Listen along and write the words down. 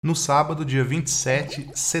No sábado, dia 27,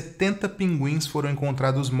 70 pinguins foram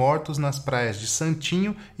encontrados mortos nas praias de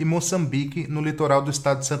Santinho e Moçambique, no litoral do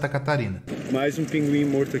estado de Santa Catarina. Mais um pinguim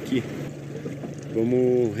morto aqui.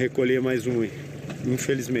 Vamos recolher mais um aí,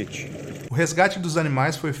 infelizmente. O resgate dos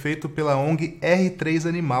animais foi feito pela ONG R3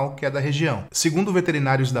 Animal, que é da região. Segundo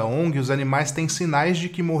veterinários da ONG, os animais têm sinais de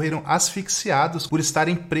que morreram asfixiados por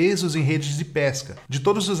estarem presos em redes de pesca. De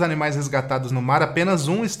todos os animais resgatados no mar, apenas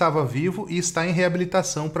um estava vivo e está em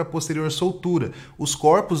reabilitação para posterior soltura. Os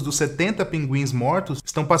corpos dos 70 pinguins mortos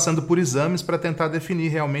estão passando por exames para tentar definir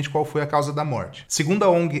realmente qual foi a causa da morte. Segundo a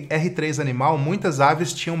ONG R3 Animal, muitas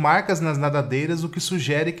aves tinham marcas nas nadadeiras, o que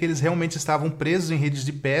sugere que eles realmente estavam presos em redes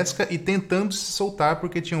de pesca e tentando se soltar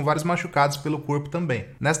porque tinham vários machucados pelo corpo também.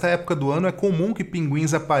 Nesta época do ano é comum que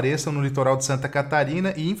pinguins apareçam no litoral de Santa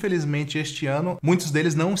Catarina e infelizmente este ano muitos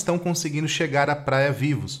deles não estão conseguindo chegar à praia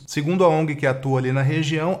vivos. Segundo a ONG que atua ali na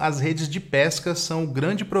região, as redes de pesca são o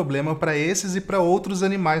grande problema para esses e para outros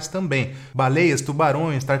animais também. Baleias,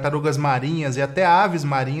 tubarões, tartarugas marinhas e até aves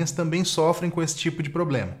marinhas também sofrem com esse tipo de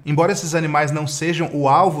problema. Embora esses animais não sejam o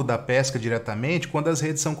alvo da pesca diretamente, quando as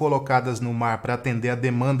redes são colocadas no mar para atender a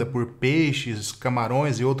demanda por peixes,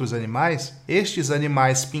 camarões e outros animais, estes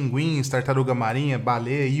animais, pinguins, tartaruga marinha,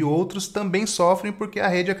 baleia e outros também sofrem porque a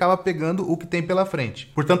rede acaba pegando o que tem pela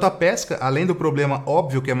frente. Portanto, a pesca, além do problema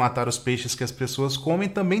óbvio que é matar os peixes que as pessoas comem,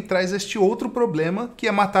 também traz este outro problema que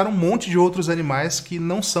é matar um monte de outros animais que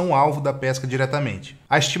não são alvo da pesca diretamente.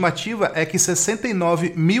 A estimativa é que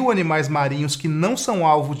 69 mil animais marinhos que não são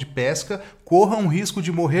alvo de pesca corram o risco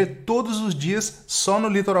de morrer todos os dias só no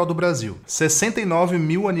litoral do Brasil. 69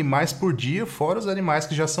 mil animais por dia, fora os animais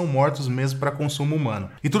que já são mortos mesmo para consumo humano.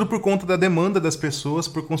 E tudo por conta da demanda das pessoas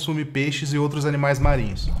por consumir peixes e outros animais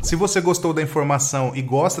marinhos. Se você gostou da informação e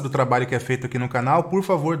gosta do trabalho que é feito aqui no canal, por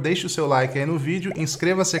favor, deixe o seu like aí no vídeo,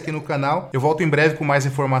 inscreva-se aqui no canal. Eu volto em breve com mais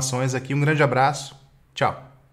informações aqui. Um grande abraço. Tchau.